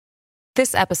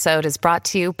This episode is brought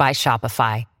to you by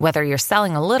Shopify. Whether you're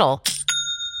selling a little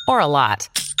or a lot,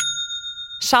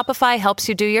 Shopify helps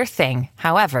you do your thing,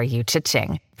 however you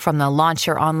cha-ching. From the launch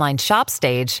your online shop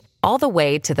stage, all the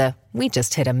way to the we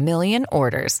just hit 1 million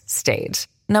orders stage.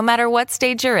 No matter what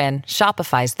stage you're in,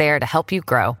 Shopify's there to help you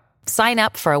grow. Sign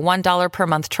up for a $1 per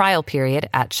month trial period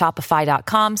at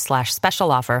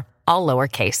shopify.com/special offer, all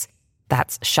lowercase.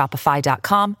 That's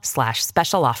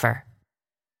shopify.com/special offer.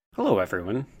 Hello,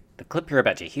 everyone. The clip you're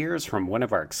about to hear is from one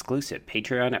of our exclusive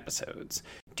Patreon episodes.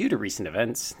 Due to recent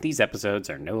events, these episodes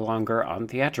are no longer on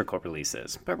theatrical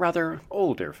releases, but rather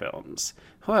older films.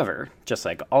 However, just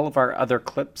like all of our other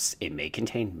clips, it may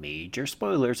contain major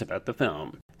spoilers about the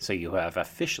film, so you have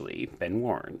officially been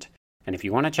warned. And if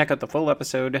you want to check out the full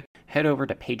episode, head over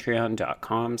to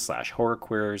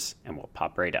patreon.com/horrorqueers and we'll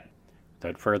pop right up.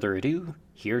 Without further ado,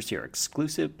 here's your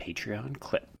exclusive Patreon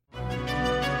clip.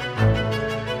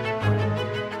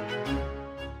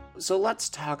 So let's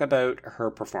talk about her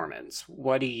performance.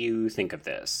 What do you think of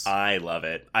this? I love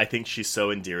it. I think she's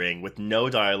so endearing with no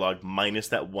dialogue, minus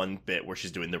that one bit where she's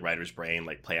doing the writer's brain,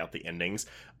 like play out the endings.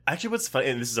 Actually, what's funny,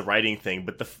 and this is a writing thing,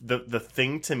 but the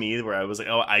thing to me where I was like,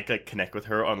 oh, I could connect with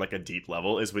her on like a deep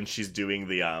level is when she's doing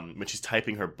the when she's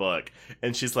typing her book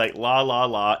and she's like la la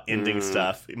la ending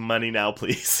stuff. Money now,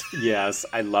 please. Yes,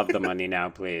 I love the money now,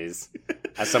 please.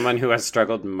 As someone who has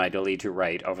struggled mightily to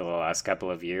write over the last couple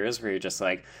of years, where you're just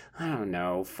like, I don't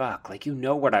know, fuck, like you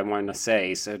know what I want to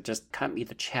say, so just cut me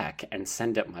the check and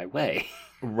send it my way.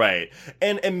 Right.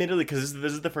 And admittedly, because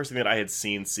this is the first thing that I had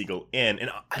seen Segel in,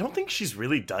 and I don't think she's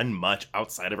really done much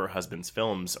outside of her husband's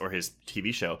films or his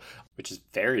TV show. Which is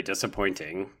very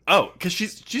disappointing. Oh, because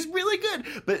she's really good.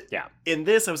 But yeah, in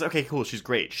this, I was okay, cool, she's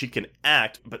great. She can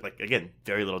act, but like, again,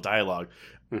 very little dialogue.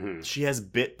 Mm-hmm. She has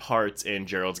bit parts in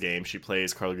Gerald's Game. She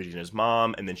plays Carla Gugino's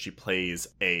mom, and then she plays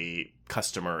a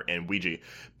customer in Ouija.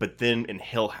 But then in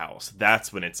Hill House,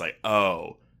 that's when it's like,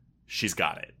 oh, she's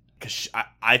got it. Because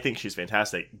I think she's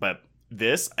fantastic. But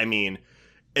this, I mean,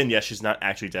 and yes, she's not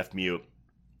actually deaf-mute.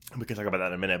 We can talk about that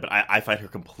in a minute. But I find her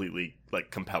completely like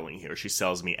compelling here. She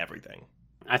sells me everything.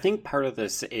 I think part of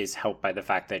this is helped by the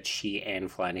fact that she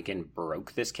and Flanagan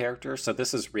broke this character. So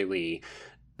this is really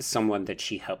someone that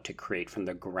she helped to create from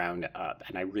the ground up.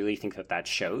 And I really think that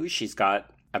shows. She's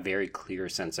got a very clear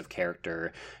sense of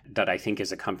character that I think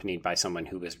is accompanied by someone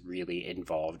who was really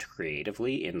involved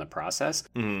creatively in the process.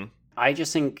 Mm-hmm. I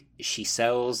just think she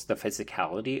sells the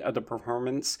physicality of the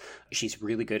performance. She's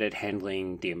really good at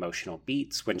handling the emotional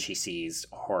beats when she sees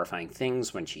horrifying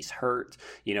things, when she's hurt.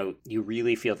 You know, you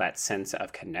really feel that sense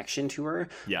of connection to her.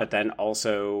 Yeah. But then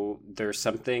also there's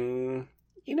something,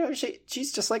 you know,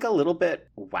 she's just like a little bit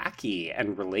wacky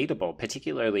and relatable,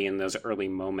 particularly in those early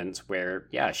moments where,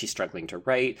 yeah, she's struggling to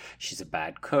write, she's a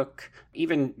bad cook,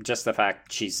 even just the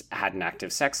fact she's had an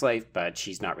active sex life, but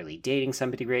she's not really dating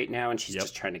somebody right now, and she's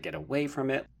just trying to get away from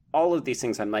it. All of these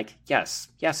things, I'm like, yes,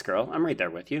 girl, I'm right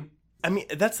there with you. I mean,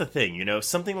 that's the thing, you know,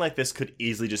 something like this could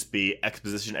easily just be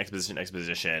exposition, and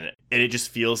it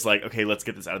just feels like, okay, let's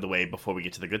get this out of the way before we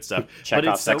get to the good stuff. Check but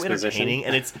off it's so exposition. entertaining,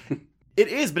 and it's... It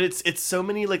is, but it's so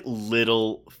many, like,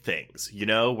 little things, you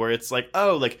know, where it's like,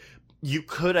 oh, like, you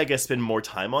could, I guess, spend more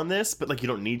time on this, but, like, you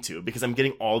don't need to, because I'm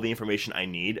getting all the information I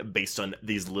need based on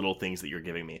these little things that you're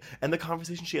giving me. And the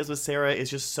conversation she has with Sarah is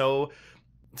just so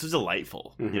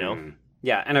delightful, you know?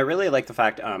 Yeah, and I really like the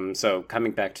fact, so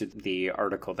coming back to the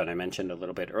article that I mentioned a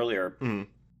little bit earlier,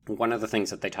 one of the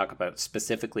things that they talk about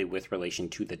specifically with relation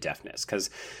to the deafness, because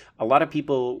a lot of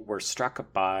people were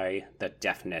struck by the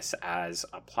deafness as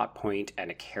a plot point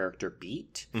and a character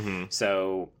beat.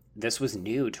 So this was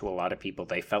new to a lot of people.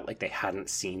 They felt like they hadn't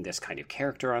seen this kind of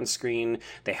character on screen.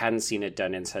 They hadn't seen it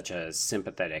done in such a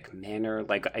sympathetic manner.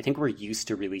 Like, I think we're used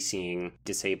to really seeing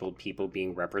disabled people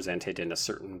being represented in a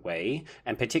certain way.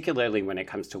 And particularly when it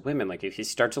comes to women, like if you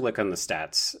start to look on the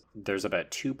stats, there's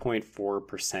about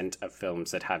 2.4% of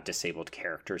films that have disabled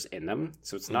characters in them.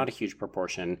 So it's not a huge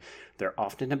proportion. They're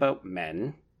often about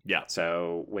men. Yeah.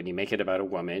 So when you make it about a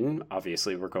woman,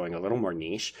 obviously we're going a little more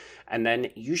niche. And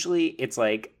then usually it's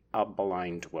like a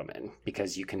blind woman,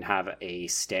 because you can have a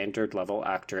standard level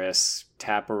actress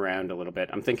tap around a little bit.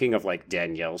 I'm thinking of like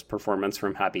Danielle's performance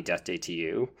from Happy Death Day to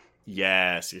You.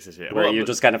 Yes. Where you're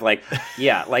just kind of like,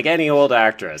 yeah, like any old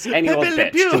actress, any old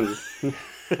bitch.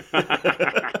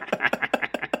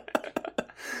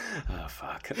 Oh,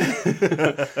 fuck.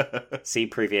 See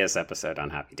previous episode on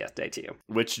Happy Death Day to You.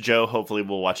 Which Joe hopefully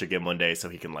will watch again one day so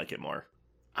he can like it more.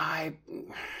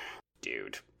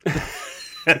 Dude.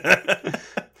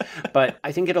 But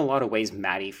I think in a lot of ways,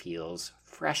 Maddie feels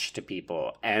fresh to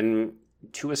people. And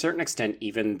to a certain extent,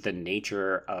 even the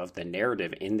nature of the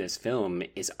narrative in this film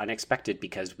is unexpected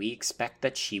because we expect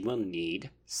that she will need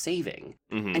saving.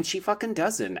 And she fucking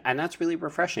doesn't. And that's really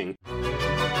refreshing.